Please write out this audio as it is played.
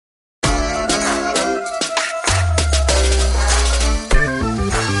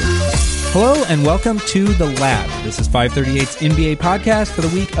Hello and welcome to The Lab. This is 538's NBA podcast for the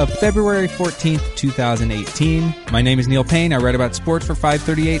week of February 14th, 2018. My name is Neil Payne. I write about sports for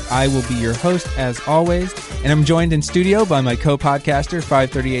 538. I will be your host as always. And I'm joined in studio by my co-podcaster,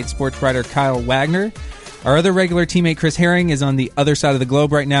 538 sports writer Kyle Wagner. Our other regular teammate, Chris Herring, is on the other side of the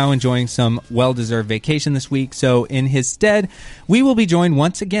globe right now enjoying some well-deserved vacation this week. So in his stead, we will be joined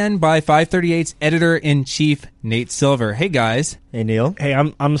once again by 538's editor-in-chief, Nate Silver. Hey, guys. Hey, Neil. Hey,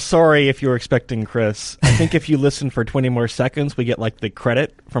 I'm sorry if you were expecting Chris. I think if you listen for 20 more seconds, we get like the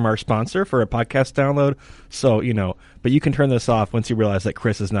credit from our sponsor for a podcast download. So, but you can turn this off once you realize that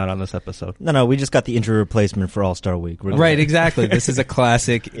Chris is not on this episode. No, we just got the injury replacement for All-Star Week. Right, exactly. This is a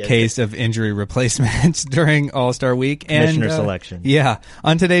classic case of injury replacements during All-Star Week. Commissioner selection. Yeah.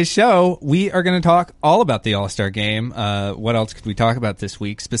 On today's show, we are going to talk all about the All-Star game. What else could we talk about this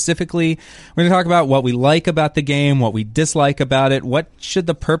week? Specifically, we're going to talk about what we like about the game, what we dislike about it, what should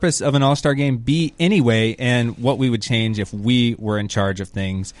the purpose of an All-Star game be anyway, and what we would change if we were in charge of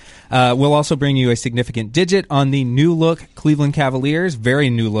things. We'll also bring you a significant digit on the new-look Cleveland Cavaliers, very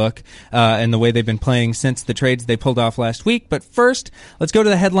new look, and the way they've been playing since the trades they pulled off last week. But first, let's go to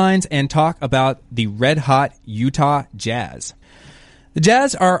the headlines and talk about the red-hot Utah Jazz. The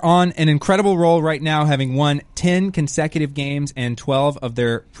Jazz are on an incredible roll right now, having won 10 consecutive games and 12 of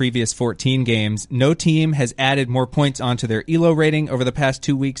their previous 14 games. No team has added more points onto their ELO rating over the past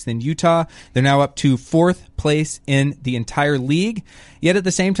 2 weeks than Utah. They're now up to 4th place in the entire league. Yet at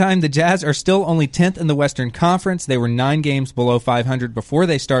the same time, the Jazz are still only 10th in the Western Conference. They were 9 games below 500 before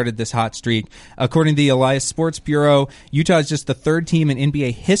they started this hot streak. According to the Elias Sports Bureau, Utah is just the third team in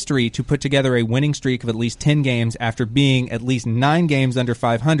NBA history to put together a winning streak of at least 10 games after being at least 9 games under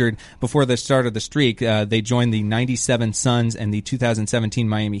 500 before the start of the streak. They joined the 97 Suns and the 2017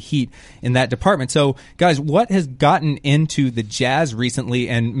 Miami Heat in that department. So, guys, what has gotten into the Jazz recently,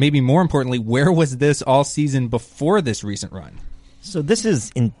 and maybe more importantly, where was this all season before this recent run? So this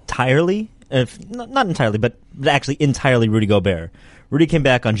is entirely, not entirely, but actually entirely Rudy Gobert. Rudy came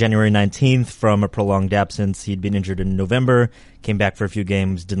back on January 19th from a prolonged absence. He'd been injured in November, came back for a few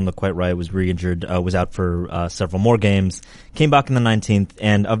games, didn't look quite right, was re-injured, was out for several more games, came back on the 19th,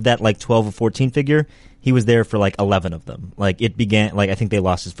 and of that 12 or 14 figure, he was there for 11 of them. It began, I think they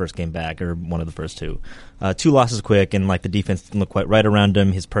lost his first game back, or one of the first two. 2 losses quick, and the defense didn't look quite right around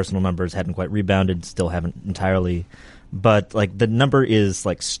him. His personal numbers hadn't quite rebounded, still haven't entirely. But the number is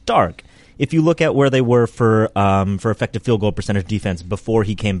stark. If you look at where they were for effective field goal percentage defense before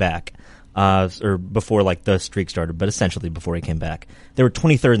he came back, or before the streak started, but essentially before he came back, they were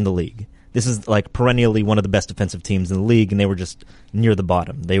 23rd in the league. This is perennially one of the best defensive teams in the league, and they were just near the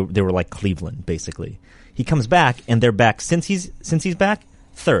bottom. They were like Cleveland basically. He comes back, and they're back since he's back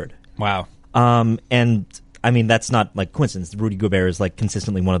 3rd. Wow. And I mean, that's not coincidence. Rudy Gobert is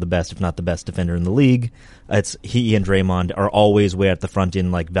consistently one of the best, if not the best defender in the league. He and Draymond are always way at the front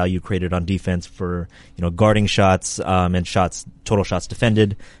in value created on defense for, guarding shots, and total shots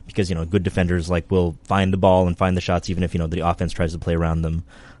defended, because, good defenders will find the ball and find the shots even if, the offense tries to play around them.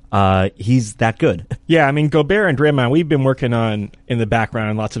 He's that good. Yeah, I mean, Gobert and Draymond, we've been working on in the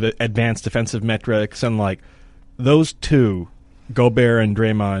background lots of advanced defensive metrics, and those two, Gobert and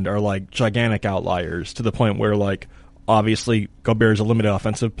Draymond, are gigantic outliers to the point where obviously Gobert is a limited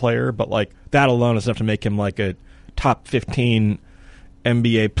offensive player, but that alone is enough to make him a top 15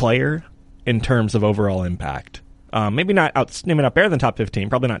 NBA player in terms of overall impact. Maybe not better than top 15,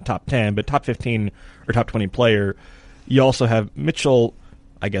 probably not top 10, but top 15 or top 20 player. You also have Mitchell,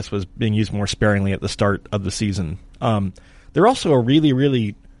 I guess, was being used more sparingly at the start of the season. They're also a really,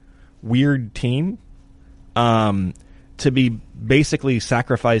 really weird team. To be basically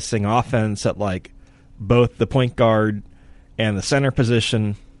sacrificing offense at both the point guard and the center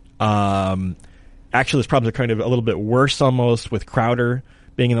position. Actually, those problems are kind of a little bit worse almost with Crowder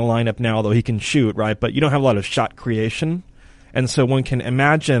being in the lineup now, although he can shoot, right? But you don't have a lot of shot creation. And so one can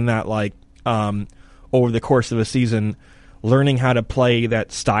imagine that over the course of a season, learning how to play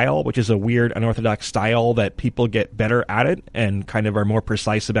that style, which is a weird, unorthodox style that people get better at it and kind of are more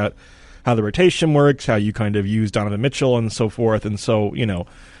precise about how the rotation works, how you kind of use Donovan Mitchell and so forth. And so,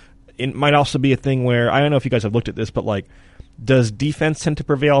 it might also be a thing where, I don't know if you guys have looked at this, but does defense tend to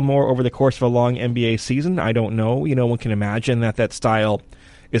prevail more over the course of a long NBA season? I don't know. One can imagine that style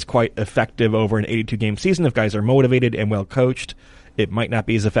is quite effective over an 82-game season if guys are motivated and well coached. It might not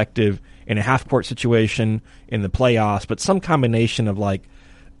be as effective in a half-court situation in the playoffs, but some combination of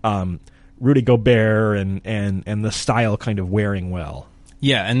Rudy Gobert and the style kind of wearing well.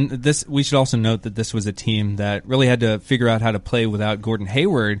 Yeah, and this we should also note that this was a team that really had to figure out how to play without Gordon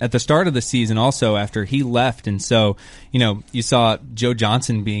Hayward at the start of the season also after he left. And so, you saw Joe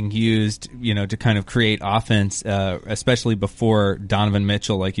Johnson being used, to kind of create offense, especially before Donovan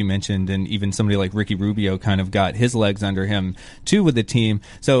Mitchell, like you mentioned, and even somebody like Ricky Rubio kind of got his legs under him too with the team.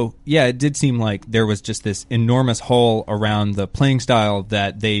 So, yeah, it did seem like there was just this enormous hole around the playing style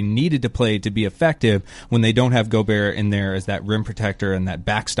that they needed to play to be effective when they don't have Gobert in there as that rim protector and that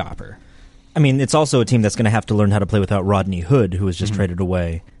backstopper. I mean, it's also a team that's going to have to learn how to play without Rodney Hood, who was just traded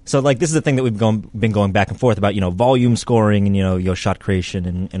away. So, this is the thing that we've been going back and forth about, volume scoring and, your shot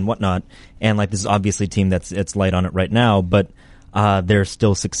creation and whatnot. And, this is obviously a team that's light on it right now, but they're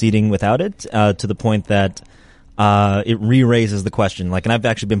still succeeding without it to the point that it re-raises the question. And I've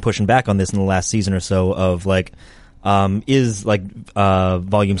actually been pushing back on this in the last season or so of, is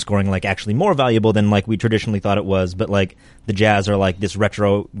volume scoring actually more valuable than we traditionally thought it was, but the Jazz are this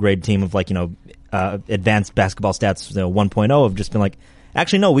retrograde team of advanced basketball stats 1.0 have just been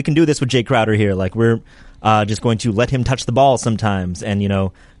actually no, we can do this with Jay Crowder here. We're just going to let him touch the ball sometimes and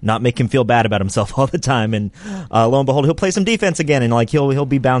not make him feel bad about himself all the time, and lo and behold he'll play some defense again and he'll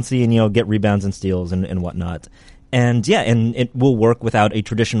be bouncy and get rebounds and steals and whatnot. And and it will work without a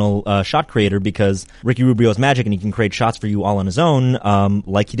traditional shot creator because Ricky Rubio's magic and he can create shots for you all on his own,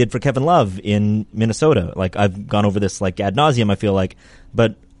 like he did for Kevin Love in Minnesota. I've gone over this ad nauseum, I feel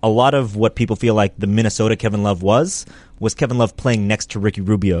but a lot of what people feel the Minnesota Kevin Love was Kevin Love playing next to Ricky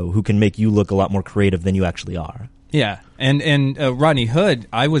Rubio, who can make you look a lot more creative than you actually are. Yeah, and Rodney Hood,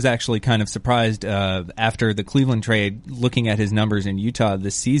 I was actually kind of surprised after the Cleveland trade, looking at his numbers in Utah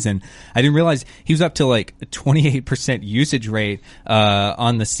this season. I didn't realize he was up to a 28% usage rate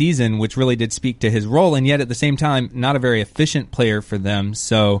on the season, which really did speak to his role, and yet at the same time, not a very efficient player for them.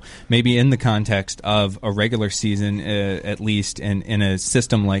 So maybe in the context of a regular season, at least, and in a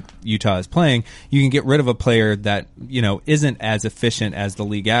system like Utah is playing, you can get rid of a player that isn't as efficient as the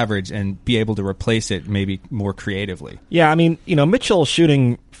league average and be able to replace it maybe more creatively. Yeah, I mean, Mitchell's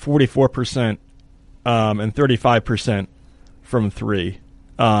shooting 44% and 35% from three,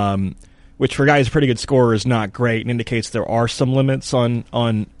 which for guys pretty good scorer is not great and indicates there are some limits on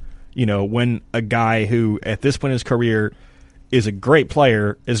when a guy who at this point in his career is a great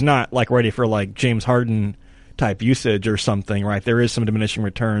player is not ready for James Harden type usage or something, right? There is some diminishing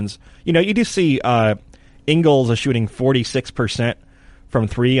returns. You do see Ingles is shooting 46% from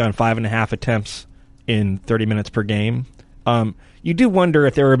three on 5.5 attempts in 30 minutes per game. You do wonder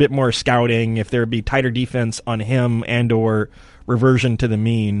if there were a bit more scouting, if there would be tighter defense on him and or reversion to the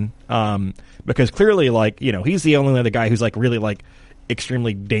mean, because clearly, he's the only other guy who's really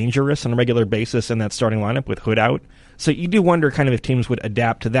extremely dangerous on a regular basis in that starting lineup with Hood out. So you do wonder kind of if teams would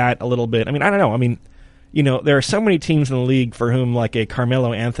adapt to that a little bit. I mean, I don't know. I mean, there are so many teams in the league for whom a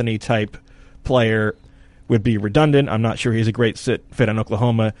Carmelo Anthony type player would be redundant. I'm not sure he's a great fit on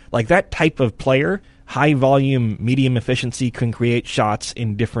Oklahoma. That type of player, high volume, medium efficiency, can create shots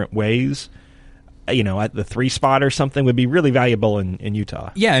in different ways. At the 3 spot or something would be really valuable in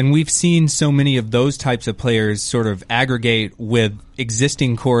Utah. Yeah, and we've seen so many of those types of players sort of aggregate with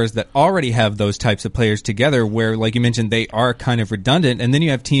existing cores that already have those types of players together where, like you mentioned, they are kind of redundant. And then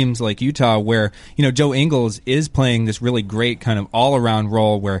you have teams like Utah where, Joe Ingles is playing this really great kind of all-around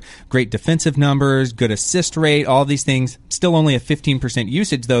role where great defensive numbers, good assist rate, all these things, still only a 15%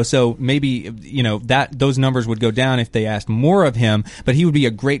 usage though. So maybe, that those numbers would go down if they asked more of him, but he would be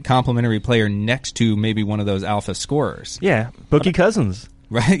a great complementary player next to maybe one of those alpha scorers. Yeah, Boogie Cousins.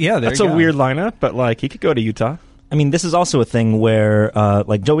 Right, yeah, that's a weird lineup, but he could go to Utah. I mean, this is also a thing where,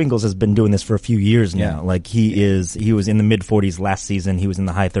 Joe Ingles has been doing this for a few years now. Yeah. He was in the mid-40s last season. He was in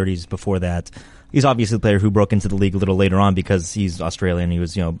the high 30s before that. He's obviously a player who broke into the league a little later on because he's Australian. He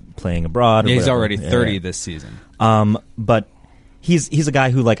was, playing abroad. Yeah, he's already 30 this season. But he's a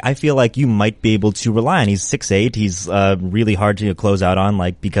guy who, I feel like you might be able to rely on. He's 6'8". He's really hard to close out on,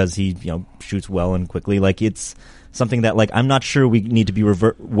 because he, shoots well and quickly. It's something that, I'm not sure we need to be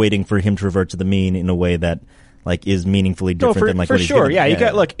waiting for him to revert to the mean in a way that is meaningfully different than for what he's sure. given. Yeah, you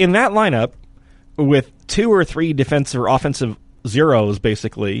got in that lineup with 2 or 3 defensive or offensive zeros,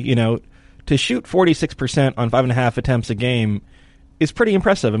 basically. To shoot 46% on 5.5 attempts a game is pretty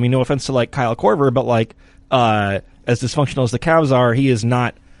impressive. I mean, no offense to Kyle Korver, but as dysfunctional as the Cavs are, he is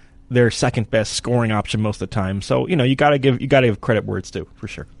not their second best scoring option most of the time. So you got to give credit where it's due for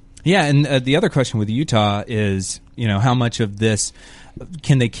sure. Yeah, and the other question with Utah is, how much of this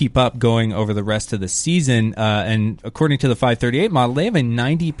can they keep up going over the rest of the season? And according to the 538 model, they have a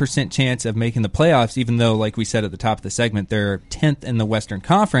 90% chance of making the playoffs, even though, like we said at the top of the segment, they're 10th in the Western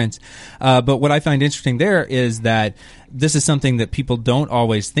Conference. But what I find interesting there is that this is something that people don't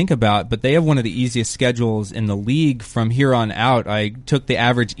always think about, but they have one of the easiest schedules in the league from here on out. I took the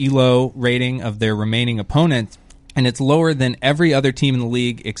average ELO rating of their remaining opponents, and it's lower than every other team in the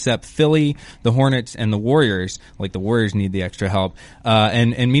league except Philly, the Hornets, and the Warriors. Like, the Warriors need the extra help.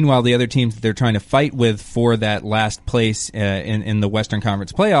 And meanwhile, the other teams that they're trying to fight with for that last place in the Western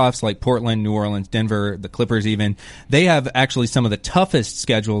Conference playoffs, like Portland, New Orleans, Denver, the Clippers even, they have actually some of the toughest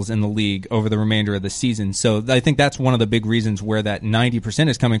schedules in the league over the remainder of the season. So I think that's one of the big reasons where that 90%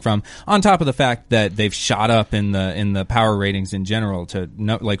 is coming from, on top of the fact that they've shot up in the power ratings in general to,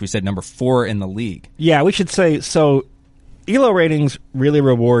 like we said, number 4 in the league. Yeah, we should say, so ELO ratings really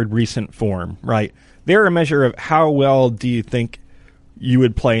reward recent form, right? They're a measure of how well do you think you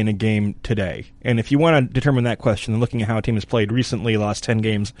would play in a game today. And if you want to determine that question, then looking at how a team has played recently, last 10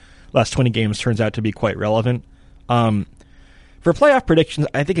 games, last 20 games, turns out to be quite relevant. For playoff predictions,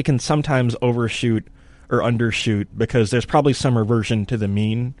 I think it can sometimes overshoot or undershoot because there's probably some reversion to the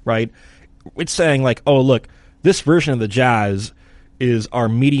mean, right? It's saying like, oh, look, this version of the Jazz is our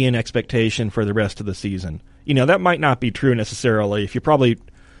median expectation for the rest of the season. That might not be true necessarily. If you're probably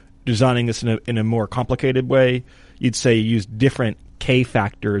designing this in a more complicated way, you'd say use different K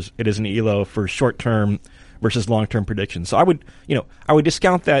factors. It is an ELO for short-term versus long-term predictions. So I would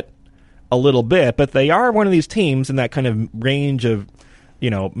discount that a little bit, but they are one of these teams in that kind of range of,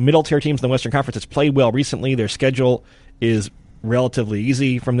 middle-tier teams in the Western Conference that's played well recently. Their schedule is relatively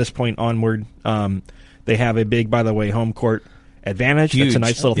easy from this point onward. They have a big, by the way, home court advantage. Huge. That's a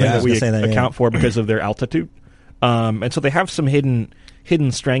nice little thing that we account for because of their altitude. And so they have some hidden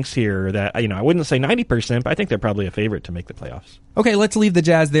strengths here that, I wouldn't say 90%, but I think they're probably a favorite to make the playoffs. Okay, let's leave the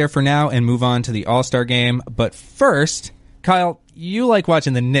Jazz there for now and move on to the All-Star game. But first, Kyle, you like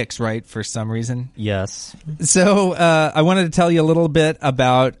watching the Knicks, right, for some reason? Yes. So I wanted to tell you a little bit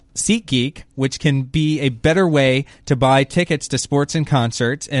about SeatGeek, which can be a better way to buy tickets to sports and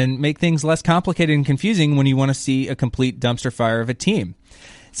concerts and make things less complicated and confusing when you want to see a complete dumpster fire of a team.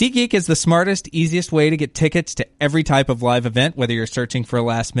 SeatGeek is the smartest, easiest way to get tickets to every type of live event, whether you're searching for a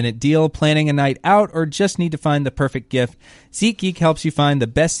last-minute deal, planning a night out, or just need to find the perfect gift. SeatGeek helps you find the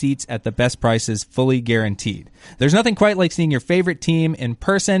best seats at the best prices, fully guaranteed. There's nothing quite like seeing your favorite team in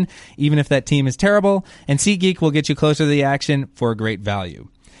person, even if that team is terrible, and SeatGeek will get you closer to the action for a great value.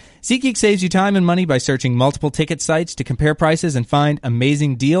 SeatGeek saves you time and money by searching multiple ticket sites to compare prices and find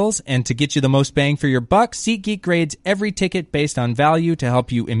amazing deals. And to get you the most bang for your buck, SeatGeek grades every ticket based on value to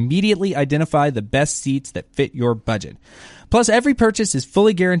help you immediately identify the best seats that fit your budget. Plus, every purchase is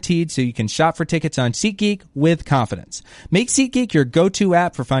fully guaranteed, so you can shop for tickets on SeatGeek with confidence. Make SeatGeek your go-to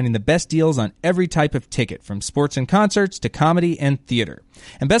app for finding the best deals on every type of ticket, from sports and concerts to comedy and theater.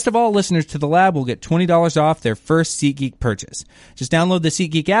 And best of all, listeners to the Lab will get $20 off their first SeatGeek purchase. Just download the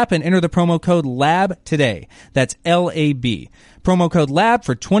SeatGeek app and enter the promo code LAB today. That's L-A-B. Promo code LAB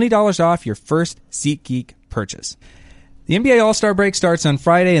for $20 off your first SeatGeek purchase. The NBA All-Star break starts on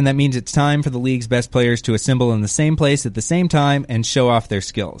Friday, and that means it's time for the league's best players to assemble in the same place at the same time and show off their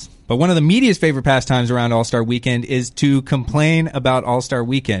skills. But one of the media's favorite pastimes around All-Star Weekend is to complain about All-Star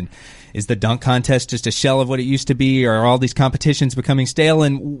Weekend. Is the dunk contest just a shell of what it used to be? Or are all these competitions becoming stale?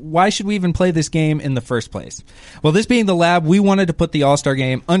 And why should we even play this game in the first place? Well, this being the Lab, we wanted to put the All-Star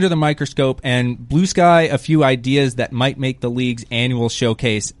game under the microscope and blue sky a few ideas that might make the league's annual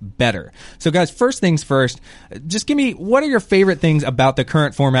showcase better. So guys, first things first, just give me, what are your favorite things about the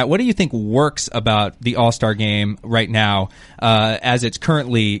current format? What do you think works about the All-Star game right now as it's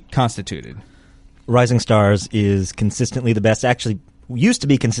currently constituted? Rising Stars is consistently the best. Actually, used to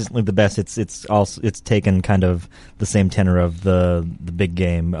be consistently the best. It's taken kind of the same tenor of the big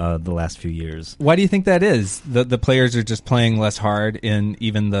game the last few years. Why do you think that is? The players are just playing less hard in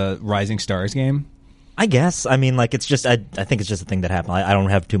even the Rising Stars game? I guess. I mean, like, it's just, I think it's just a thing that happened. I don't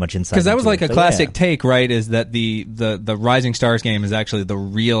have too much insight. Because that was like a classic take, right? Is that the Rising Stars game is actually the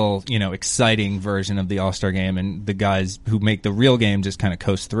real, exciting version of the All-Star game, and the guys who make the real game just kind of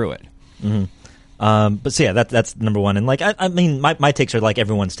coast through it. Mm-hmm. But so yeah, that's number one. And like, I mean, my takes are like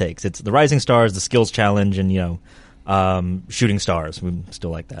everyone's takes. It's the Rising Stars, the skills challenge, and shooting stars. We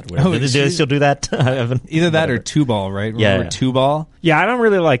still like that. Do they still do that? Either that or two ball, right? Remember two ball? Yeah, I don't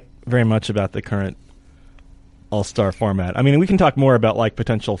really like very much about the current All-Star format. I mean, we can talk more about like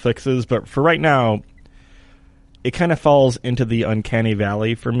potential fixes, but for right now, it kind of falls into the uncanny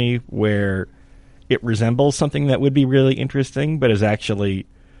valley for me, where it resembles something that would be really interesting, but is actually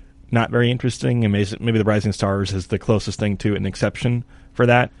not very interesting, and maybe the Rising Stars is the closest thing to an exception for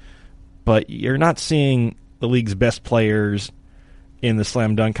that. But you're not seeing the league's best players in the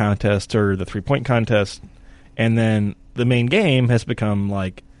slam dunk contest or the three-point contest, and then the main game has become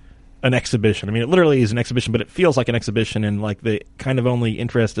like an exhibition. I mean, it literally is an exhibition, but it feels like an exhibition, and like the kind of only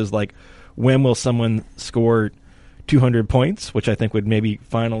interest is like, when will someone score 200 points, which I think would maybe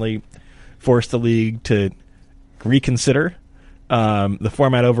finally force the league to reconsider the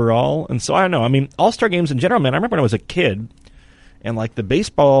format overall. And so I don't know. I mean, All-Star games in general, man, I remember when I was a kid, and like the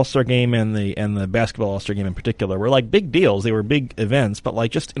baseball All-Star game and the basketball All-Star game in particular were like big deals. They were big events, but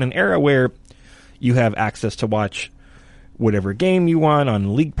like just in an era where you have access to watch whatever game you want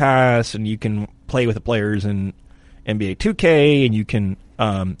on League Pass, and you can play with the players in NBA 2K, and you can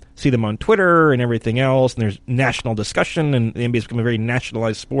see them on Twitter and everything else, and there's national discussion, and the NBA has become a very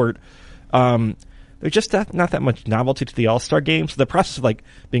nationalized sport. There's just not that much novelty to the All-Star game. So the process of like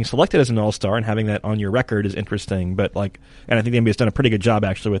being selected as an All-Star and having that on your record is interesting. But like, and I think the NBA has done a pretty good job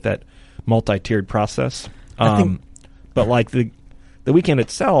actually with that multi-tiered process. But like the weekend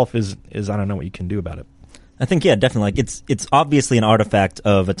itself is I don't know what you can do about it. I think, yeah, definitely. Like it's obviously an artifact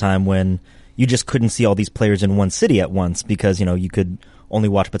of a time when you just couldn't see all these players in one city at once because, you could only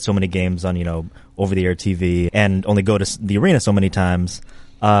watch but so many games on, over-the-air TV and only go to the arena so many times.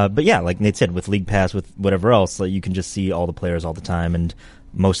 But yeah, like Nate said, with League Pass, with whatever else, like you can just see all the players all the time, and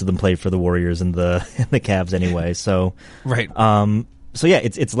most of them played for the Warriors and the the Cavs anyway. So right. So yeah,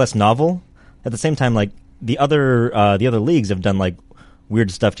 it's less novel. At the same time, like the other leagues have done like weird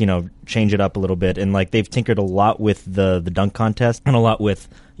stuff to change it up a little bit, and like they've tinkered a lot with the dunk contest and a lot with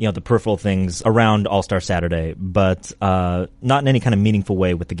the peripheral things around All-Star Saturday, but not in any kind of meaningful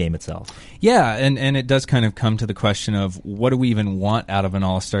way with the game itself. Yeah, and it does kind of come to the question of what do we even want out of an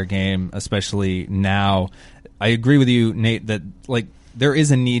All-Star game, especially now. I agree with you, Nate, that like there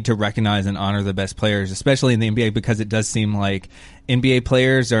is a need to recognize and honor the best players, especially in the NBA, because it does seem like NBA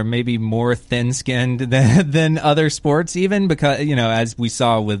players are maybe more thin-skinned than other sports, even because, as we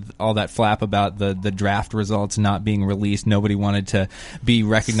saw with all that flap about the draft results not being released, nobody wanted to be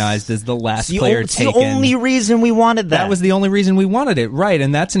recognized as the last player taken. It's the only reason we wanted that. That was the only reason we wanted it, right?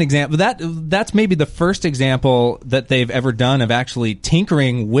 And that's an example. That's maybe the first example that they've ever done of actually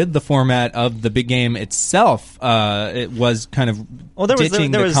tinkering with the format of the big game itself. It was kind of there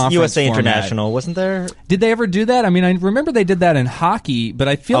was USA format. International, wasn't there? Did they ever do that? I mean, I remember they did that in hockey, but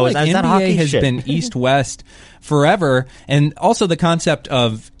I feel like NBA has been East-West forever, and also the concept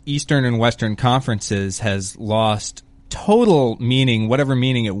of Eastern and Western conferences has lost total meaning, whatever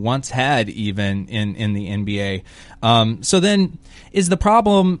meaning it once had, even in the NBA. So then, is the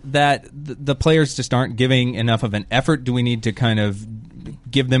problem that the players just aren't giving enough of an effort? Do we need to kind of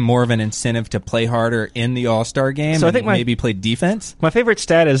give them more of an incentive to play harder in the All-Star game, so I think maybe play defense? My favorite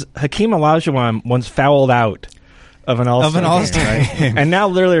stat is Hakeem Olajuwon once fouled out of an All-Star game, right? And now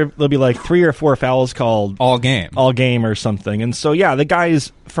literally there'll be like 3 or 4 fouls called all game or something. And so yeah, the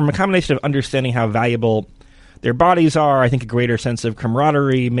guys, from a combination of understanding how valuable their bodies are, I think a greater sense of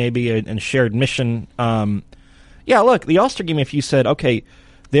camaraderie, maybe and shared mission. Yeah, look, the All-Star game, if you said, okay,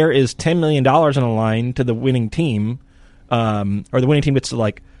 there is $10 million on the line to the winning team, or the winning team gets to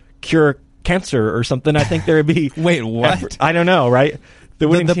like cure cancer or something, I think there would be wait, what? Effort. I don't know, right?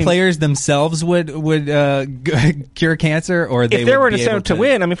 The players themselves would cure cancer, or they if there would were be an incentive to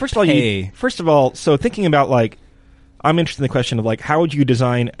win. I mean, first of all, so thinking about like, I'm interested in the question of like, how would you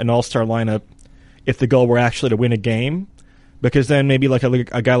design an All-Star lineup if the goal were actually to win a game? Because then maybe like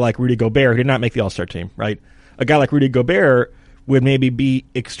a guy like Rudy Gobert, who did not make the All-Star team, right? A guy like Rudy Gobert would maybe be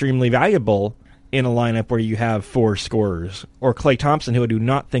extremely valuable in a lineup where you have 4 scorers. Or Klay Thompson, who I do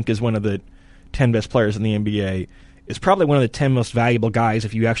not think is one of the 10 best players in the NBA, is probably one of the 10 most valuable guys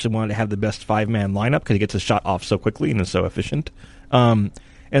if you actually wanted to have the best 5-man lineup, because he gets his shot off so quickly and is so efficient. And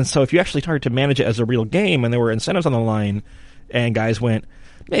so if you actually started to manage it as a real game and there were incentives on the line and guys went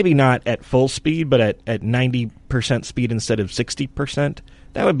maybe not at full speed but at 90% speed instead of 60%,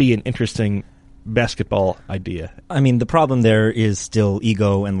 that would be an interesting basketball idea. I mean, the problem there is still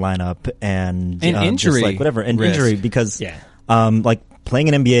ego and lineup and injury, like whatever, and risk. Injury, because like playing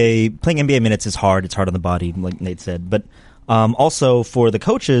NBA minutes is hard. It's hard on the body, like Nate said. But also for the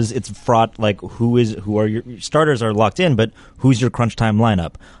coaches, it's fraught. Like who are your starters are locked in, but who's your crunch time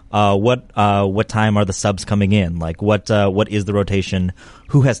lineup? What time are the subs coming in? Like what is the rotation?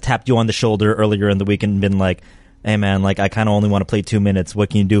 Who has tapped you on the shoulder earlier in the week and been like, hey man, like I kind of only want to play 2 minutes. What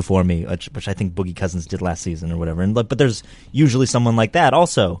can you do for me? Which I think Boogie Cousins did last season or whatever. And but there's usually someone like that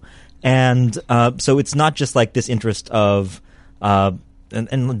also. And so it's not just like this interest of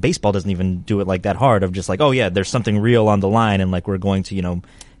and baseball doesn't even do it like that hard of just like, oh yeah, there's something real on the line and like we're going to,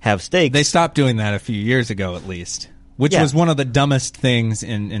 have stakes. They stopped doing that a few years ago at least. Which was one of the dumbest things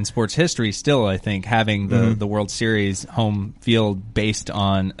in sports history still, I think, having the World Series home field based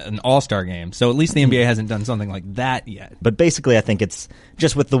on an all-star game. So at least the NBA hasn't done something like that yet. But basically, I think it's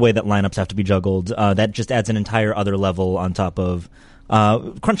just with the way that lineups have to be juggled, that just adds an entire other level on top of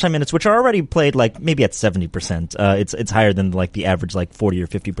crunch time minutes, which are already played like maybe at 70%. It's higher than like the average like 40 or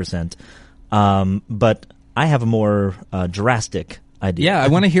 50%. But I have a more drastic idea. Yeah, I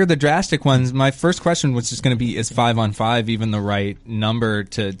want to hear the drastic ones. My first question was just going to be, is 5-on-5 even the right number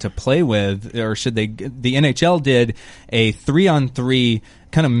to play with? Or should they... The NHL did a 3-on-3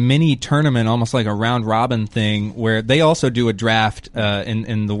 kind of mini tournament, almost like a round-robin thing, where they also do a draft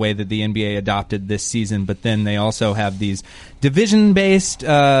in the way that the NBA adopted this season, but then they also have these division-based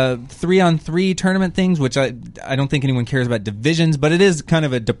 3-on-3 tournament things, which I don't think anyone cares about divisions, but it is kind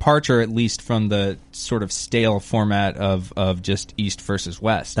of a departure, at least from the sort of stale format of just East versus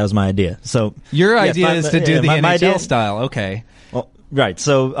West. That was my idea. So your idea is to do the NHL idea, style. Okay. Well, right.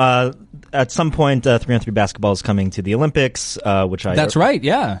 So at some point, 3-on-3 basketball is coming to the Olympics, which That's right,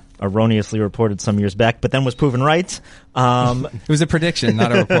 yeah. Erroneously reported some years back, but then was proven right. It was a prediction,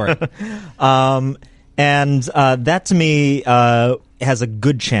 not a report. And that to me has a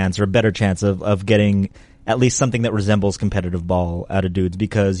good chance or a better chance of getting at least something that resembles competitive ball out of dudes,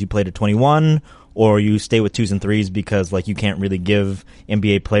 because you played at 21 or you stay with 2s and 3s because like you can't really give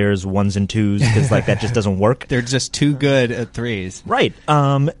NBA players 1s and 2s because like that just doesn't work. They're just too good at 3s. Right.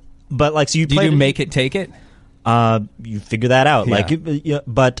 But like, so you do make it take it? You figure that out. Yeah. Like,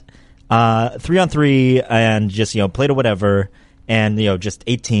 but 3-on-3 and just play to whatever, and just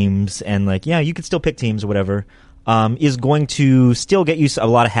 8 teams, and like you could still pick teams or whatever. Is going to still get you a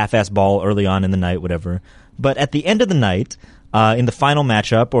lot of half-ass ball early on in the night, whatever. But at the end of the night, in the final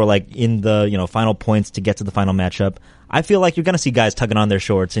matchup, or like in the final points to get to the final matchup, I feel like you're going to see guys tugging on their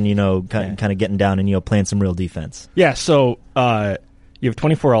shorts and kind of getting down and playing some real defense. Yeah. So you have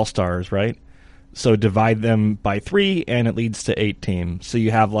 24 All-Stars, right? So divide them by 3, and it leads to 8 teams. So you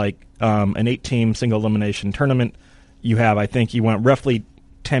have like an 8-team single elimination tournament. You have, I think, you want roughly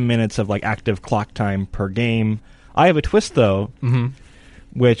 10 minutes of like active clock time per game. I have a twist though,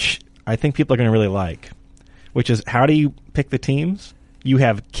 which I think people are going to really like, which is, how do you pick the teams? You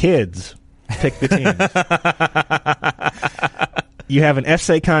have kids pick the teams. You have an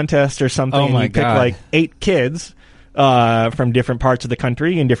essay contest or something. Oh my and you God. pick like 8 kids from different parts of the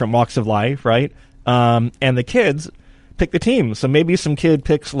country and different walks of life, right? And the kids pick the team. So maybe some kid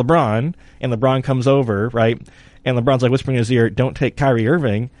picks LeBron, and LeBron comes over, right? And LeBron's like whispering in his ear, "Don't take Kyrie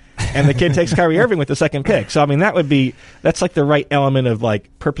Irving." And the kid takes Kyrie Irving with the second pick. So, I mean, that's like the right element of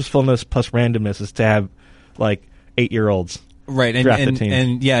like purposefulness plus randomness, is to have like 8-year-olds. Right,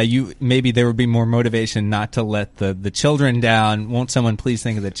 and yeah, maybe there would be more motivation not to let the children down. Won't someone please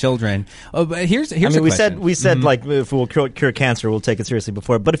think of the children? Oh, but here's a question. We said like, if we'll cure cancer, we'll take it seriously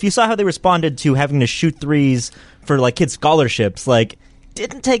before. But if you saw how they responded to having to shoot threes for like kids' scholarships, like,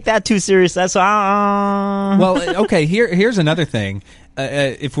 didn't take that too serious. That's Well, okay. Here's another thing.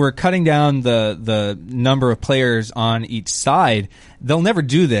 If we're cutting down the number of players on each side, they'll never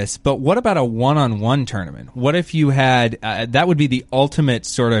do this. But what about a one-on-one tournament? What if you had that would be the ultimate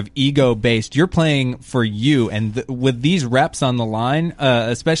sort of ego-based. You're playing for you, and with these reps on the line,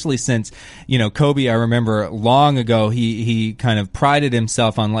 especially since Kobe. I remember long ago he kind of prided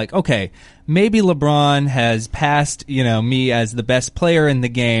himself on like, okay, maybe LeBron has passed me as the best player in the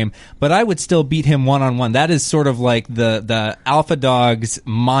game, but I would still beat him one-on-one. That is sort of like the alpha dog's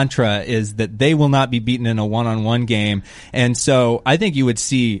mantra, is that they will not be beaten in a one-on-one game. And so I think you would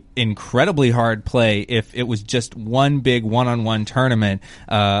see incredibly hard play if it was just one big one-on-one tournament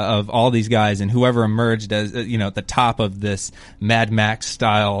of all these guys, and whoever emerged as at the top of this Mad Max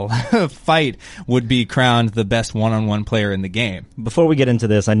style fight would be crowned the best one-on-one player in the game. Before we get into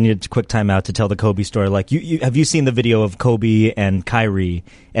this, I needed a quick timeout to tell the Kobe story. Like, you have you seen the video of Kobe and Kyrie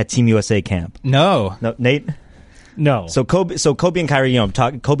at Team USA camp? No, Nate? No. So Kobe and Kyrie,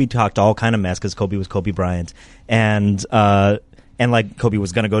 Kobe talked all kind of mess because Kobe was Kobe Bryant, and like Kobe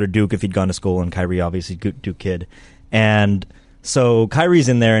was gonna go to Duke if he'd gone to school, and Kyrie obviously Duke kid, and so Kyrie's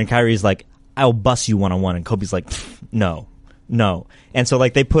in there, and Kyrie's like, "I'll bust you one-on-one," and Kobe's like, "No." And so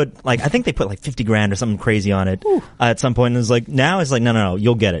like I think they put like $50,000 or something crazy on it at some point, and it's like, no,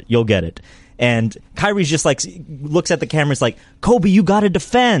 you'll get it. And Kyrie's just like looks at the camera, it's like, Kobe, you gotta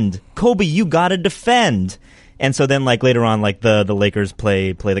defend. And so then like later on, like the Lakers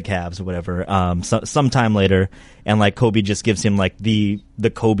play the Cavs or whatever, sometime later, and like Kobe just gives him like the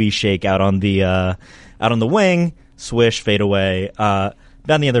Kobe shake out on the wing. swish, fade away.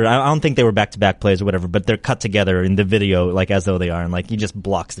 On the other, I don't think they were back-to-back plays or whatever, but they're cut together in the video like as though they are, and like he just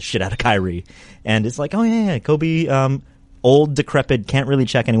blocks the shit out of Kyrie, and it's like, oh yeah, Kobe, old, decrepit, can't really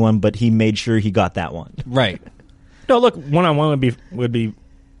check anyone, but he made sure he got that one. Right. No, look, one-on-one would be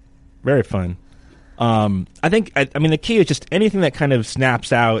very fun. I think the key is just anything that kind of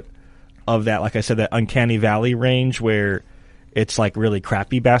snaps out of that, like I said, that uncanny valley range where it's like really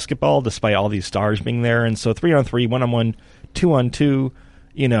crappy basketball despite all these stars being there, and so 3-on-3, 1-on-1, 2-on-2.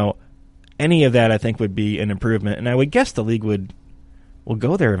 Any of that I think would be an improvement, and I would guess the league will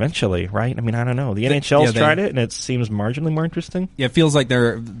go there eventually, right? I mean, I don't know. The NHL's tried it, and it seems marginally more interesting. Yeah, it feels like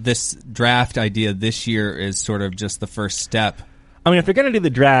this draft idea this year is sort of just the first step. I mean, if they're going to do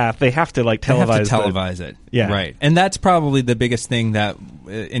the draft, they have to televise it. Yeah. Right. And that's probably the biggest thing that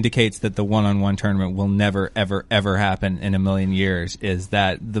indicates that the one-on-one tournament will never, ever, ever happen in a million years, is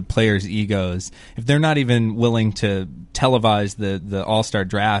that the players' egos, if they're not even willing to televise the All-Star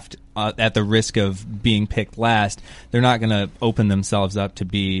draft at the risk of being picked last, they're not going to open themselves up to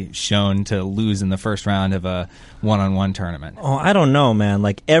be shown to lose in the first round of a one-on-one tournament. Oh, I don't know, man.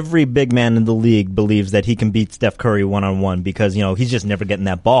 Like, every big man in the league believes that he can beat Steph Curry one-on-one because, he's just never getting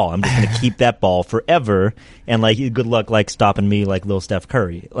that ball. I'm just going to keep that ball forever, and, like, good luck, like, stopping me like little Steph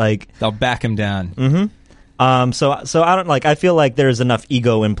Curry. Like, they'll back him down. Mm-hmm. So I don't, like, I feel like there's enough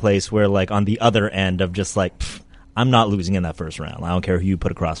ego in place where, like, on the other end of just, like, I'm not losing in that first round. I don't care who you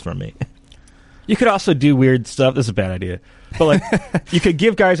put across from me. You could also do weird stuff. This is a bad idea. But like, you could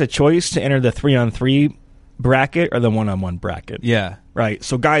give guys a choice to enter the 3-on-3 bracket or the 1-on-1 bracket. Yeah. Right.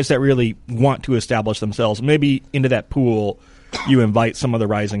 So guys that really want to establish themselves, maybe into that pool, you invite some of the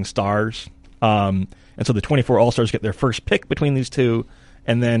rising stars. And so the 24 All-Stars get their first pick between these two.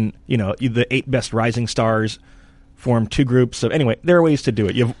 And then, the 8 best rising stars form 2 groups. So anyway, there are ways to do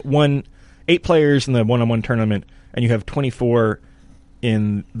it. You have 8 players in the 1-on-1 tournament, and you have 24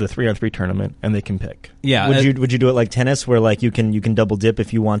 in the 3-on-3 tournament, and they can pick. Yeah. Would you do it like tennis, where like you can double dip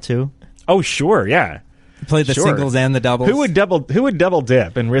if you want to? Oh, sure, yeah. Play the singles and the doubles. Who would double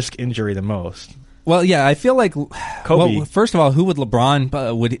dip and risk injury the most? Well, yeah, I feel like Kobe. Well, first of all, who would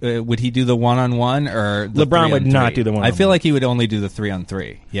LeBron would he do the 1-on-1 or the LeBron would not do the 1-on-1. I feel like he would only do the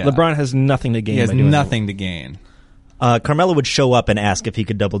 3-on-3. Yeah. LeBron has nothing to gain. He has by doing nothing to gain. Carmelo would show up and ask if he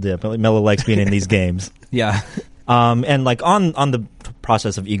could double dip. Melo likes being in these games. Yeah. And like on the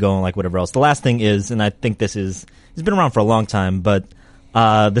process of ego and like whatever else, the last thing is, and I think it's been around for a long time, but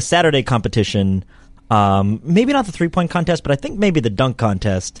the Saturday competition, maybe not the 3-point contest, but I think maybe the dunk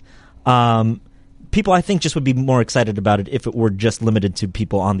contest. People I think just would be more excited about it if it were just limited to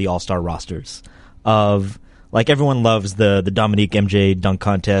people on the All-Star rosters. Of like, everyone loves the Dominique MJ dunk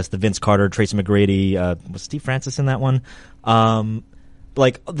contest, the Vince Carter, Tracy McGrady, was Steve Francis in that one?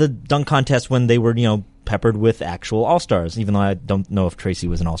 Like the dunk contest when they were, peppered with actual All-Stars, even though I don't know if Tracy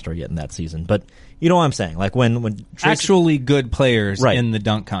was an All-Star yet in that season. But you know what I'm saying? Like when Tracy, actually good players right, in the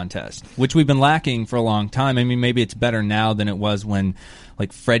dunk contest, which we've been lacking for a long time. I mean, maybe it's better now than it was when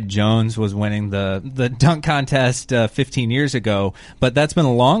like Fred Jones was winning the dunk contest 15 years ago. But that's been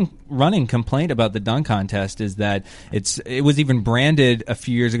a long-running complaint about the dunk contest, is that it was even branded a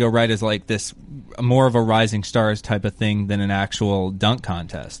few years ago, right, as like this more of a Rising Stars type of thing than an actual dunk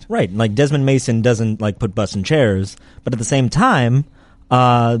contest. Right, like Desmond Mason doesn't like put butts in chairs, but at the same time,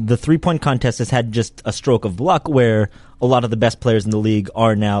 the 3-point contest has had just a stroke of luck where a lot of the best players in the league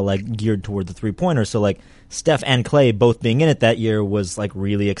are now like geared toward the 3-pointer. So like Steph and Clay both being in it that year was like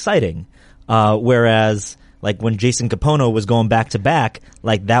really exciting. Whereas like when Jason Capono was going back to back,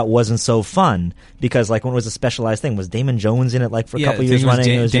 like that wasn't so fun because like when it was a specialized thing, was Damon Jones in it like for a couple years running?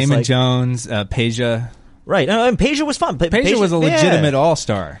 It was Damon just, Jones, Peja. Right, and Peja was fun. Peja was a legitimate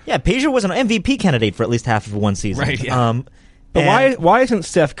All-Star. Yeah, Peja was an MVP candidate for at least half of one season. Right, yeah. But why isn't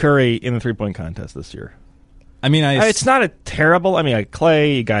Steph Curry in the 3-point contest this year? I mean, it's not a terrible. I mean, like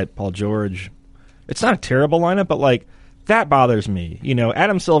Clay, you got Paul George. It's not a terrible lineup, but like that bothers me.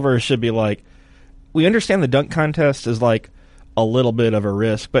 Adam Silver should be like. We understand the dunk contest is like a little bit of a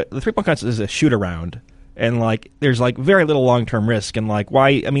risk, but the 3-point contest is a shoot around, and like there's like very little long term risk, and like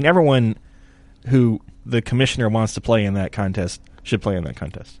why? I mean, everyone who the commissioner wants to play in that contest should play in that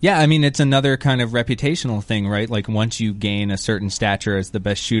contest. Yeah, I mean, it's another kind of reputational thing, right? Like once you gain a certain stature as the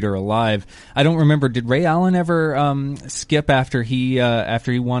best shooter alive. I don't remember, did Ray Allen ever skip after he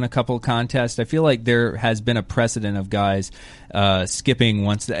won a couple of contests? I feel like there has been a precedent of guys skipping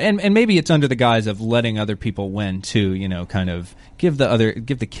once, and maybe it's under the guise of letting other people win too. Kind of give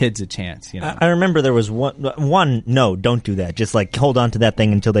the kids a chance. I remember there was one. No, don't do that. Just like hold on to that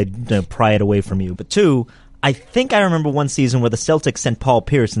thing until they pry it away from you. But 2. I think I remember one season where the Celtics sent Paul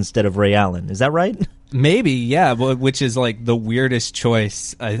Pierce instead of Ray Allen. Is that right? Maybe, yeah, which is like the weirdest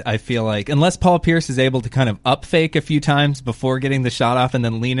choice, I feel like. Unless Paul Pierce is able to kind of up fake a few times before getting the shot off and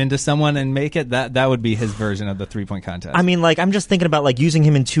then lean into someone and make it, that would be his version of the three-point contest. I mean, like, I'm just thinking about, like, using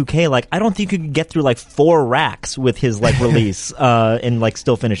him in 2K. Like, I don't think you could get through, like, 4 racks with his, like, release and, like,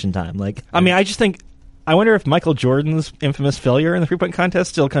 still finish in time. Like, I mean, I wonder if Michael Jordan's infamous failure in the three-point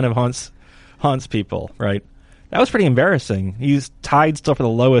contest still kind of haunts people, right? That was pretty embarrassing. He's tied still for the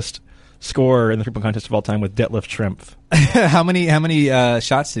lowest scorer in the three-point contest of all time with Detlef Schrempf. How many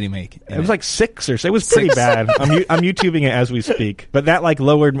shots did he make? It was like 6 or so. It was pretty bad. I'm YouTubing it as we speak. But that like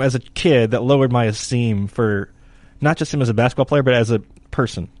lowered, as a kid, that lowered my esteem for not just him as a basketball player, but as a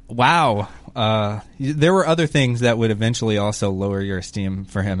person. Wow. There were other things that would eventually also lower your esteem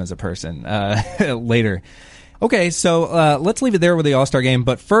for him as a person later. Okay, so let's leave it there with the All-Star Game.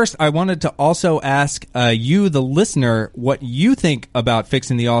 But first, I wanted to also ask you, the listener, what you think about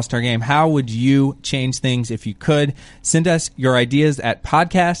fixing the All-Star Game. How would you change things if you could? Send us your ideas at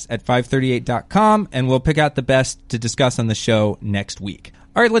podcast@538.com, and we'll pick out the best to discuss on the show next week.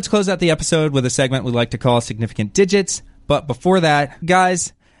 All right, let's close out the episode with a segment we like to call Significant Digits. But before that,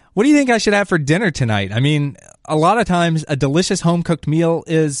 guys, what do you think I should have for dinner tonight? I mean, a lot of times a delicious home-cooked meal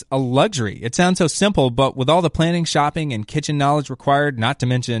is a luxury. It sounds so simple, but with all the planning, shopping, and kitchen knowledge required, not to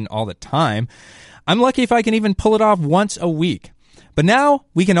mention all the time, I'm lucky if I can even pull it off once a week. But now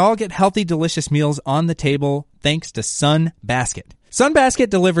we can all get healthy, delicious meals on the table thanks to Sun Basket. Sun Basket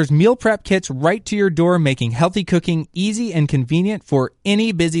delivers meal prep kits right to your door, making healthy cooking easy and convenient for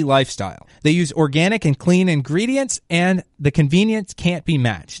any busy lifestyle. They use organic and clean ingredients, and the convenience can't be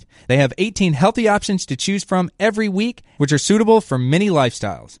matched. They have 18 healthy options to choose from every week, which are suitable for many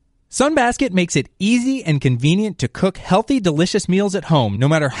lifestyles. Sun Basket makes it easy and convenient to cook healthy, delicious meals at home, no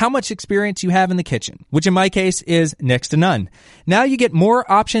matter how much experience you have in the kitchen, which in my case is next to none. Now you get more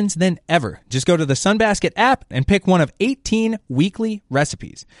options than ever. Just go to the Sun Basket app and pick one of 18 weekly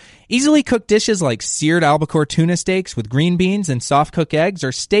recipes. Easily cooked dishes like seared albacore tuna steaks with green beans and soft-cooked eggs,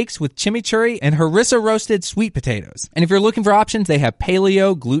 or steaks with chimichurri and harissa roasted sweet potatoes. And if you're looking for options, they have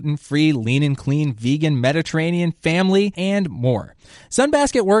paleo, gluten-free, lean and clean, vegan, Mediterranean, family, and more. Sun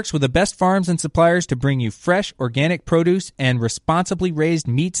Basket works with the best farms and suppliers to bring you fresh, organic produce and responsibly raised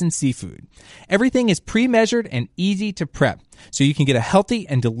meats and seafood. Everything is pre-measured and easy to prep, so you can get a healthy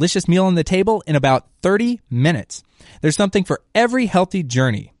and delicious meal on the table in about 30 minutes. There's something for every healthy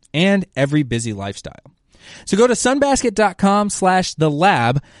journey and every busy lifestyle. So go to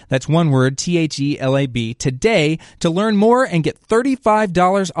sunbasket.com/thelab, that's one word, THELAB, today to learn more and get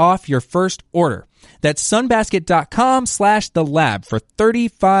 $35 off your first order. That's sunbasket.com/thelab for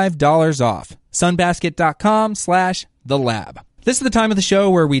 $35 off. Sunbasket.com/thelab. This is the time of the show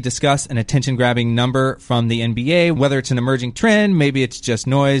where we discuss an attention-grabbing number from the NBA, whether it's an emerging trend, maybe it's just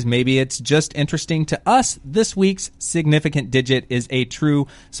noise, maybe it's just interesting to us. This week's significant digit is a true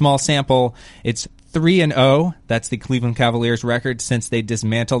small sample. It's 3-0. That's the Cleveland Cavaliers record since they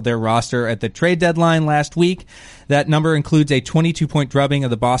dismantled their roster at the trade deadline last week. That number includes a 22-point drubbing of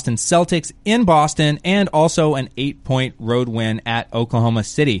the Boston Celtics in Boston and also an 8-point road win at Oklahoma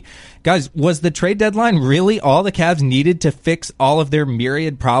City. Guys, was the trade deadline really all the Cavs needed to fix all of their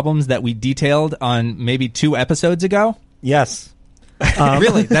myriad problems that we detailed on maybe 2 episodes ago? yes.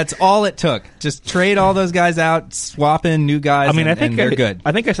 Really, that's all it took. Just trade all those guys out, swap in new guys, I mean, and they're good.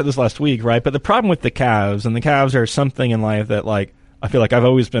 I think I said this last week, right? But the problem with the Cavs, and the Cavs are something in life that, like, I feel like I've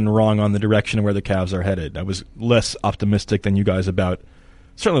always been wrong on the direction of where the Cavs are headed. I was less optimistic than you guys about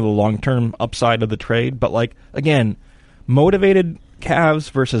certainly the long-term upside of the trade. But, like, again, motivated Cavs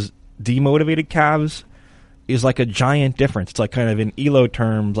versus demotivated Cavs is like a giant difference. It's like kind of in ELO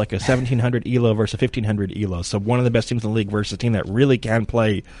terms, like a 1,700 ELO versus a 1,500 ELO. So one of the best teams in the league versus a team that really can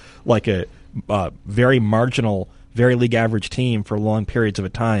play like a very marginal, very league average team for long periods of a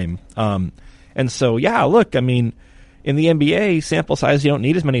time. And so, yeah, look, I mean, in the NBA, sample size, you don't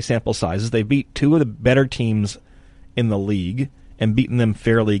need as many sample sizes. They beat 2 of the better teams in the league and beaten them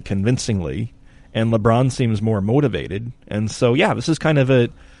fairly convincingly. And LeBron seems more motivated. And so, yeah, this is kind of a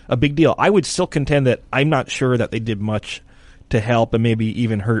big deal. I would still contend that I'm not sure that they did much to help and maybe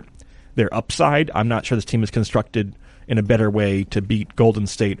even hurt their upside. I'm not sure this team is constructed in a better way to beat Golden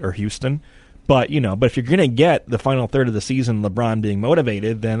State or Houston. But, but if you're going to get the final third of the season LeBron being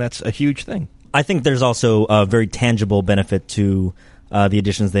motivated, then that's a huge thing. I think there's also a very tangible benefit to the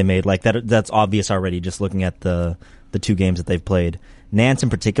additions they made. Like that's obvious already just looking at the 2 games that they've played. Nance in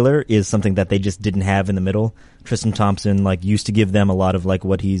particular is something that they just didn't have in the middle. Tristan Thompson used to give them a lot of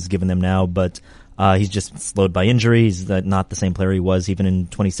what he's given them now, but he's just slowed by injury. He's not the same player he was even in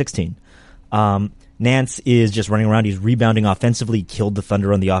 2016. Nance is just running around. He's rebounding offensively. He killed the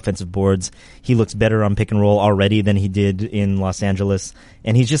Thunder on the offensive boards. He looks better on pick and roll already than he did in Los Angeles.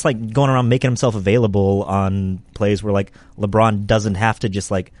 And he's just like going around making himself available on plays where like LeBron doesn't have to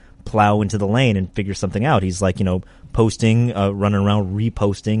just like plow into the lane and figure something out. He's like, posting, running around,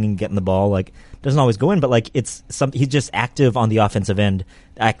 reposting and getting the ball. Like, doesn't always go in, but like he's just active on the offensive end,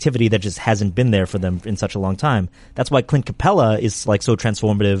 activity that just hasn't been there for them in such a long time. That's why Clint Capella is like so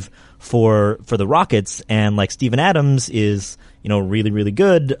transformative for the Rockets, and like Steven Adams is, really, really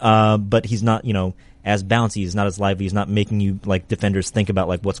good, but he's not, as bouncy, he's not as lively, he's not making you like defenders think about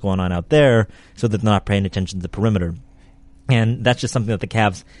like what's going on out there so that they're not paying attention to the perimeter. And that's just something that the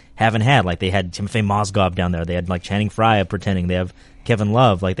Cavs haven't had. Like, they had Timofey Mozgov down there. They had, like, Channing Frye pretending. They have Kevin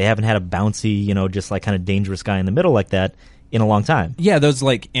Love. Like, they haven't had a bouncy, just, like, kind of dangerous guy in the middle like that in a long time. Yeah, those,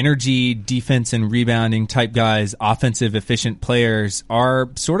 like, energy, defense, and rebounding type guys, offensive, efficient players are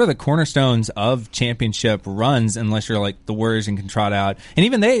sort of the cornerstones of championship runs, unless you're, like, the Warriors and can trot out. And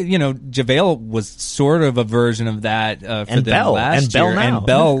even they, JaVale was sort of a version of that for them last year. And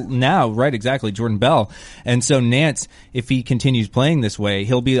Bell now, right, exactly, Jordan Bell. And so Nance, if he continues playing this way,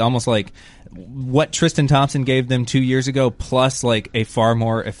 he'll be almost like what Tristan Thompson gave them 2 years ago, plus, like, a far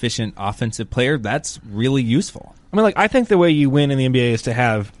more efficient offensive player. That's really useful. I mean, like, I think the way you win in the NBA is to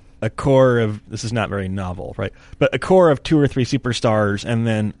have a core of, this is not very novel, right? But a core of 2 or 3 superstars and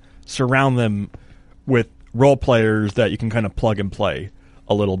then surround them with role players that you can kind of plug and play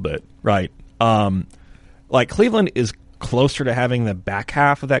a little bit, right? Like, Cleveland is closer to having the back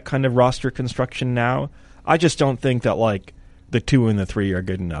half of that kind of roster construction now. I just don't think that, like, the 2 and the 3 are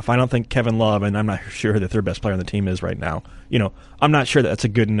good enough. I don't think Kevin Love, and I'm not sure that their best player on the team is right now. I'm not sure that's a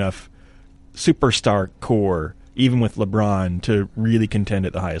good enough superstar core, even with LeBron, to really contend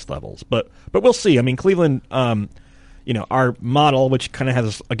at the highest levels. But we'll see. I mean, Cleveland, our model, which kind of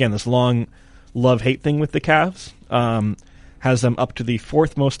has, again, this long love-hate thing with the Cavs, has them up to the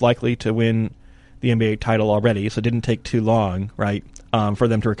 4th most likely to win the NBA title already, so it didn't take too long, right, for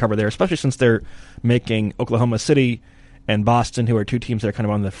them to recover there, especially since they're making Oklahoma City and Boston, who are 2 teams that are kind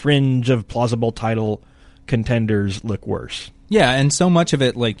of on the fringe of plausible title contenders, look worse. Yeah, and so much of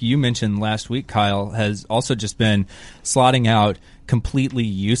it, like you mentioned last week, Kyle, has also just been slotting out completely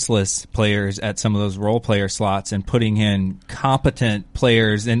useless players at some of those role player slots and putting in competent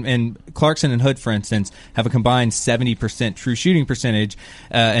players. And Clarkson and Hood, for instance, have a combined 70% true shooting percentage.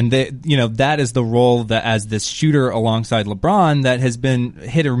 And that is the role that, as this shooter alongside LeBron, that has been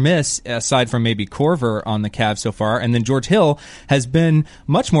hit or miss, aside from maybe Korver on the Cavs so far. And then George Hill has been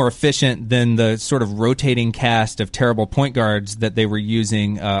much more efficient than the sort of rotating cast of terrible point guards that they were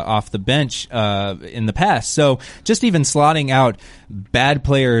using off the bench in the past. So just even slotting out bad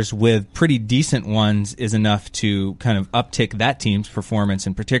players with pretty decent ones is enough to kind of uptick that team's performance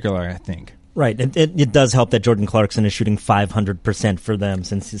in particular, I think. Right. It does help that Jordan Clarkson is shooting 500% for them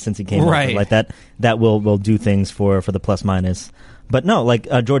since he came right. over. Like that will do things for the plus minus. But no, like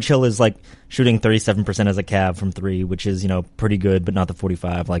George Hill is like shooting 37% as a Cav from 3, which is, pretty good, but not the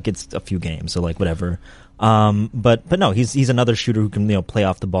 45. Like, it's a few games, so like whatever. But no, he's another shooter who can, play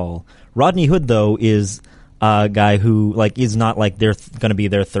off the ball. Rodney Hood, though, is a guy who like is not like they're going to be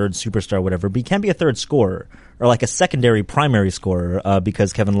their 3rd superstar or whatever, but he can be a 3rd scorer or like a secondary primary scorer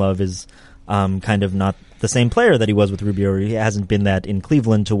because Kevin Love is kind of not the same player that he was with Rubio. He hasn't been that in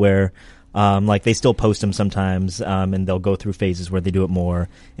Cleveland, to where like they still post him sometimes and they'll go through phases where they do it more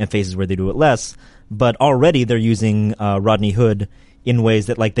and phases where they do it less. But already they're using Rodney Hood in ways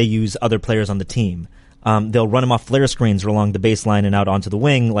that like they use other players on the team. They'll run him off flare screens along the baseline and out onto the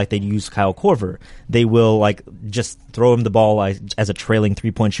wing like they'd use Kyle Korver. They will like just throw him the ball as a trailing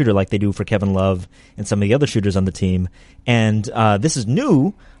 3-point shooter like they do for Kevin Love and some of the other shooters on the team. And this is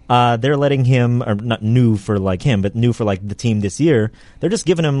new. They're letting him, or not new for like him, but new for like the team this year. They're just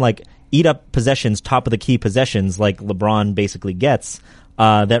giving him like eat up possessions, top of the key possessions like LeBron basically gets,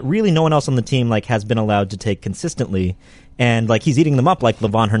 that really no one else on the team like has been allowed to take consistently. And like he's eating them up like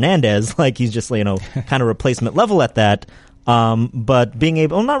LeVon Hernandez, like he's just kind of replacement level at that. But being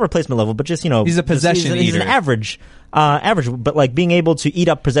able, well, not replacement level, but just he's a possession eater. He's an average, but like being able to eat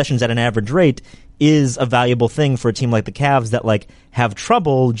up possessions at an average rate is a valuable thing for a team like the Cavs that like have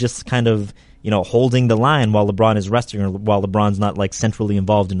trouble just kind of holding the line while LeBron is resting or while LeBron's not like centrally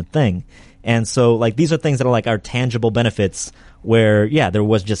involved in a thing. And so like these are things that are like our tangible benefits where there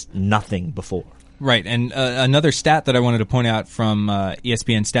was just nothing before. Right, and another stat that I wanted to point out from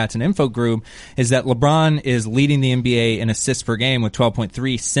ESPN Stats and Info Group is that LeBron is leading the NBA in assists per game with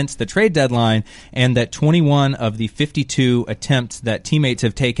 12.3 since the trade deadline, and that 21 of the 52 attempts that teammates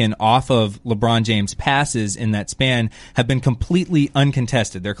have taken off of LeBron James' passes in that span have been completely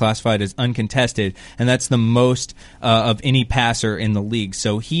uncontested. They're classified as uncontested, and that's the most of any passer in the league.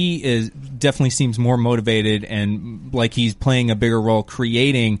 So he definitely seems more motivated and like he's playing a bigger role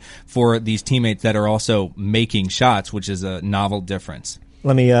creating for these teammates that are also making shots, which is a novel difference.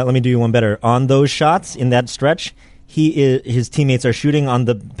 Let me do you one better. On those shots in that stretch, his teammates are shooting on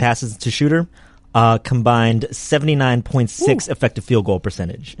the passes to shooter, combined 79.6 effective field goal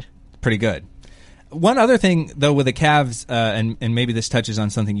percentage. Pretty good. One other thing, though, with the Cavs, and maybe this touches on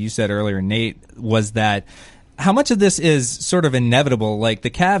something you said earlier, Nate, was that how much of this is sort of inevitable? Like,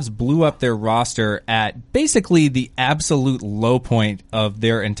 the Cavs blew up their roster at basically the absolute low point of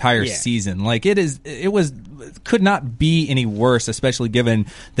their entire season. Like, could not be any worse, especially given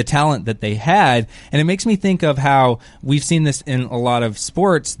the talent that they had. And it makes me think of how we've seen this in a lot of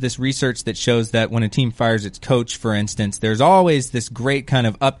sports, this research that shows that when a team fires its coach, for instance, there's always this great kind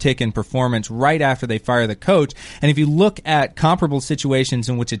of uptick in performance right after they fire the coach. And if you look at comparable situations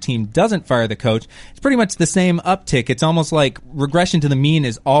in which a team doesn't fire the coach, it's pretty much the same uptick. It's almost like regression to the mean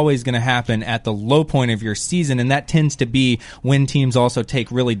is always going to happen at the low point of your season, and that tends to be when teams also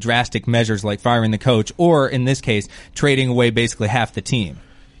take really drastic measures like firing the coach, or in this case, trading away basically half the team.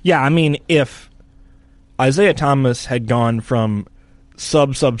 Yeah, I mean, if Isaiah Thomas had gone from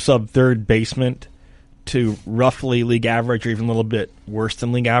sub third basement to roughly league average or even a little bit worse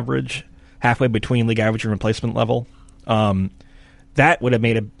than league average, halfway between league average and replacement level, that would have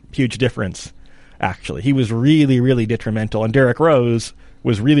made a huge difference. Actually, he was really, really detrimental, and Derrick Rose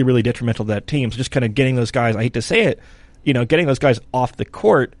was really, really detrimental to that team. So just kind of getting those guys, I hate to say it, getting those guys off the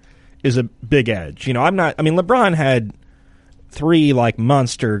court is a big edge. LeBron had 3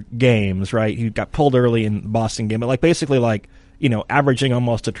 monster games, right? He got pulled early in the Boston game, but basically averaging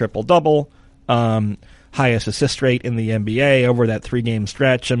almost a triple double, highest assist rate in the NBA over that 3-game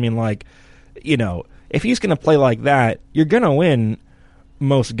stretch. If he's going to play like that, you're going to win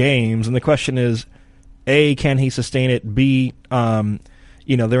most games, and the question is, A, can he sustain it? B,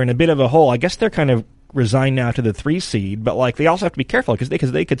 they're in a bit of a hole. I guess they're kind of resigned now to the 3 seed, but they also have to be careful because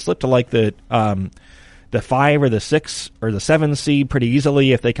they could slip to the 5 or the 6 or the 7 seed pretty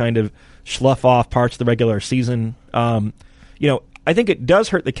easily if they kind of slough off parts of the regular season. I think it does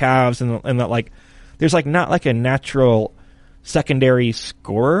hurt the Cavs and that there's not a natural secondary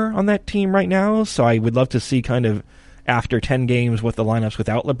scorer on that team right now. So I would love to see kind of after 10 games what the lineups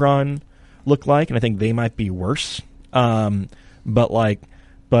without LeBron look like, and I think they might be worse. But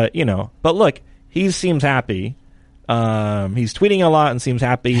look, he seems happy. He's tweeting a lot and seems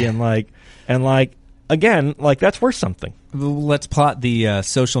happy, again, that's worth something. Let's plot the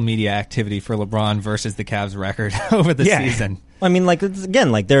social media activity for LeBron versus the Cavs record over the season. I mean,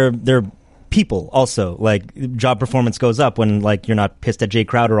 they're people also. Job performance goes up when you're not pissed at Jay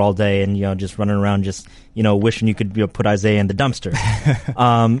Crowder all day and just running around wishing you could put Isaiah in the dumpster.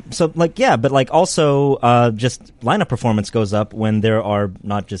 But also just lineup performance goes up when there are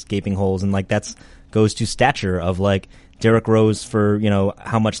not just gaping holes, and that's goes to stature of Derrick Rose for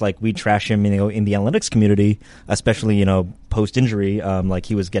how much we trash him in the analytics community, especially post injury.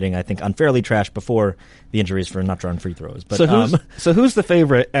 He was getting, I think, unfairly trashed before the injuries for not drawing free throws. But so who's the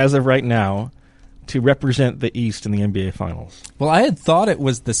favorite as of right now to represent the East in the NBA Finals? Well, I had thought it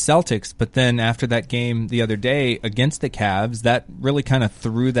was the Celtics, but then after that game the other day against the Cavs, that really kind of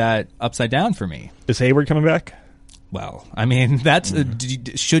threw that upside down for me. Is Hayward coming back? Well, I mean, that's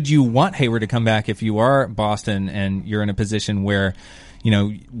should you want Hayward to come back if you are Boston and you're in a position where,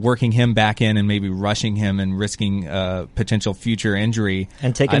 working him back in and maybe rushing him and risking potential future injury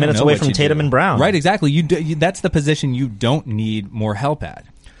and taking minutes away from Tatum and Brown? Right, exactly. That's the position you don't need more help at.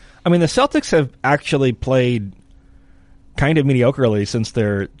 I mean, the Celtics have actually played kind of mediocrely since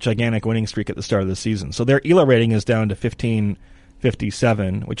their gigantic winning streak at the start of the season. So their ELO rating is down to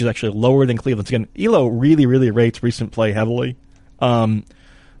 1557, which is actually lower than Cleveland's. Again, ELO really, really rates recent play heavily.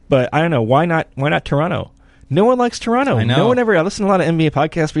 But I don't know, why not Toronto? No one likes Toronto. I know. No one ever. I listened to a lot of NBA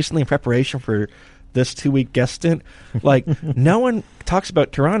podcasts recently in preparation for this 2-week guest stint. No one talks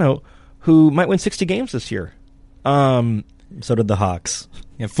about Toronto, who might win 60 games this year. So did the Hawks.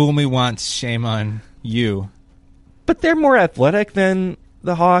 Yeah, fool me once, shame on you. But they're more athletic than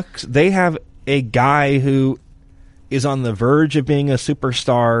the Hawks. They have a guy who is on the verge of being a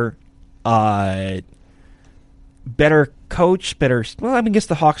superstar, better coach, I guess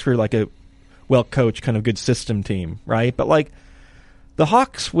the Hawks were a well-coached, kind of good system team, right? But, the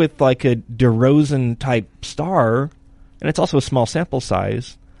Hawks with like a DeRozan type star, and it's also a small sample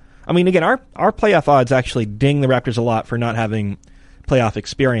size. I mean, again, our playoff odds actually ding the Raptors a lot for not having playoff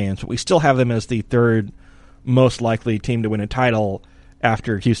experience, but we still have them as the third most likely team to win a title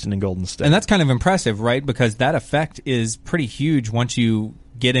after Houston and Golden State. And that's kind of impressive, right? Because that effect is pretty huge once you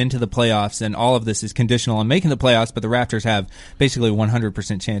get into the playoffs, and all of this is conditional on making the playoffs, but the Raptors have basically a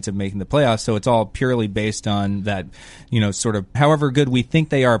 100% chance of making the playoffs, so it's all purely based on that, sort of however good we think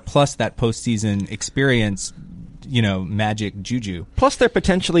they are, plus that postseason experience, magic juju. Plus, they're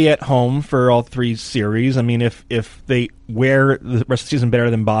potentially at home for all three series. I mean, if they wear the rest of the season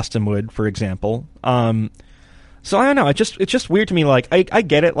better than Boston would, for example. So I don't know. It's just weird to me. Like, I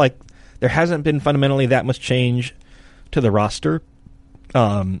get it. Like, there hasn't been fundamentally that much change to the roster.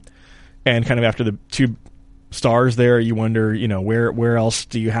 And kind of after the two stars there, you wonder, where else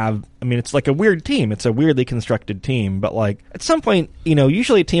do you have? I mean, it's like a weird team. It's a weirdly constructed team. But, like, at some point,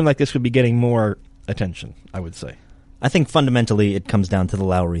 usually a team like this would be getting more attention, I would say. I think fundamentally it comes down to the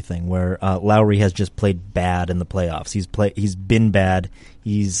Lowry thing, where Lowry has just played bad in the playoffs. He's been bad.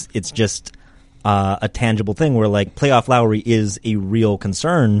 It's just a tangible thing where, like, playoff Lowry is a real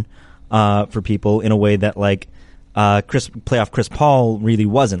concern for people in a way that, like, playoff Chris Paul really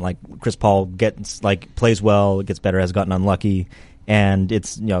wasn't. Like, Chris Paul plays well, gets better, has gotten unlucky, and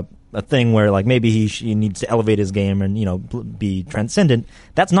it's a thing where, like, maybe he needs to elevate his game and be transcendent.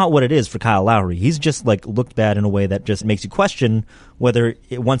 That's not what it is for Kyle Lowry. He's just, like, looked bad in a way that just makes you question whether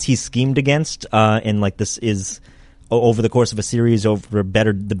once he's schemed against and, like, this is over the course of a series over the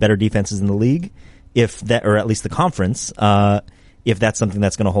better defenses in the league, if that, or at least the conference, if that's something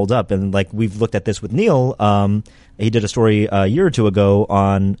that's going to hold up. And, like, we've looked at this with Neil. He did a story a year or two ago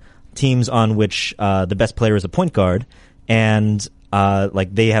on teams on which the best player is a point guard, and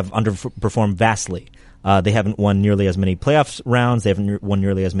they have underperformed vastly. They haven't won nearly as many playoffs rounds. They haven't won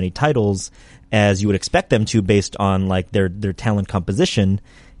nearly as many titles as you would expect them to, based on, like, their talent composition.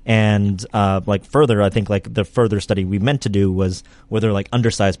 And further, I think, like, the further study we meant to do was whether, like,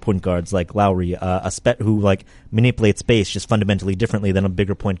 undersized point guards like Lowry, who, like, manipulates space just fundamentally differently than a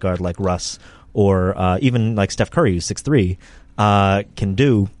bigger point guard like Russ or even like Steph Curry, who's 6'3", can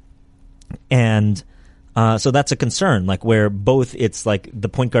do. And so that's a concern, like, where both it's like the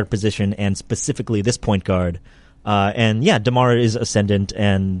point guard position and specifically this point guard. And yeah, DeMar is ascendant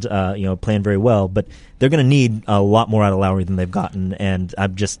and playing very well, but they're going to need a lot more out of Lowry than they've gotten, and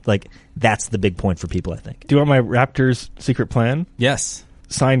I'm just like, that's the big point for people, I think. Do you want my Raptors' secret plan? Yes.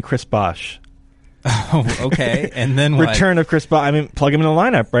 Sign Chris Bosh. Oh, okay. And then what? Return of Chris Bosh. I mean, plug him in the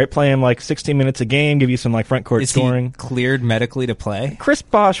lineup, right? Play him like 16 minutes a game, give you some like front court scoring. Is he cleared medically to play? Chris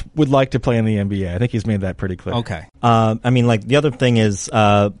Bosh would like to play in the NBA. I think he's made that pretty clear. Okay. I mean, like, the other thing is,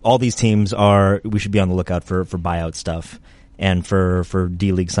 all these teams we should be on the lookout for buyout stuff and for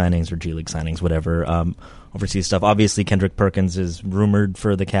D-League signings or G-League signings, whatever, overseas stuff. Obviously, Kendrick Perkins is rumored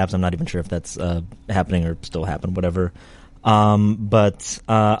for the Cavs. I'm not even sure if that's happening or still happen, whatever. But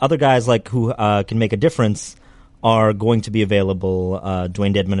other guys like who can make a difference are going to be available.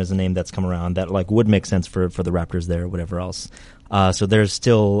 Dwayne Dedmon is a name that's come around that, like, would make sense for the Raptors there, or whatever else. So there's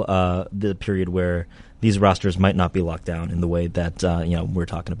still the period where these rosters might not be locked down in the way that we're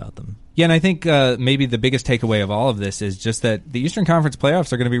talking about them. Yeah, and I think maybe the biggest takeaway of all of this is just that the Eastern Conference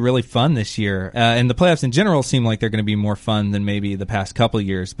playoffs are going to be really fun this year. And the playoffs in general seem like they're going to be more fun than maybe the past couple of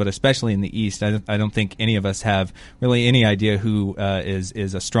years, but especially in the East, I don't think any of us have really any idea who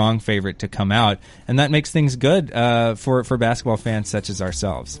is a strong favorite to come out. And that makes things good for basketball fans such as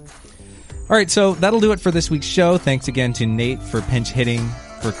ourselves. All right, so that'll do it for this week's show. Thanks again to Nate for pinch hitting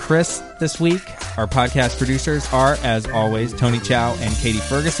for Chris this week. Our podcast producers are, as always, Tony Chow and Katie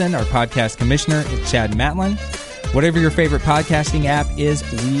Ferguson. Our podcast commissioner is Chad Matlin. Whatever your favorite podcasting app is,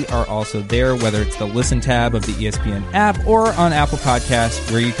 we are also there, whether it's the Listen tab of the ESPN app or on Apple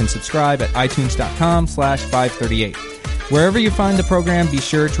Podcasts, where you can subscribe at itunes.com/538. Wherever you find the program, be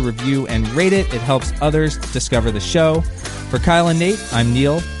sure to review and rate it. It helps others discover the show. For Kyle and Nate, I'm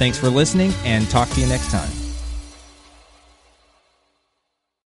Neil. Thanks for listening, and talk to you next time.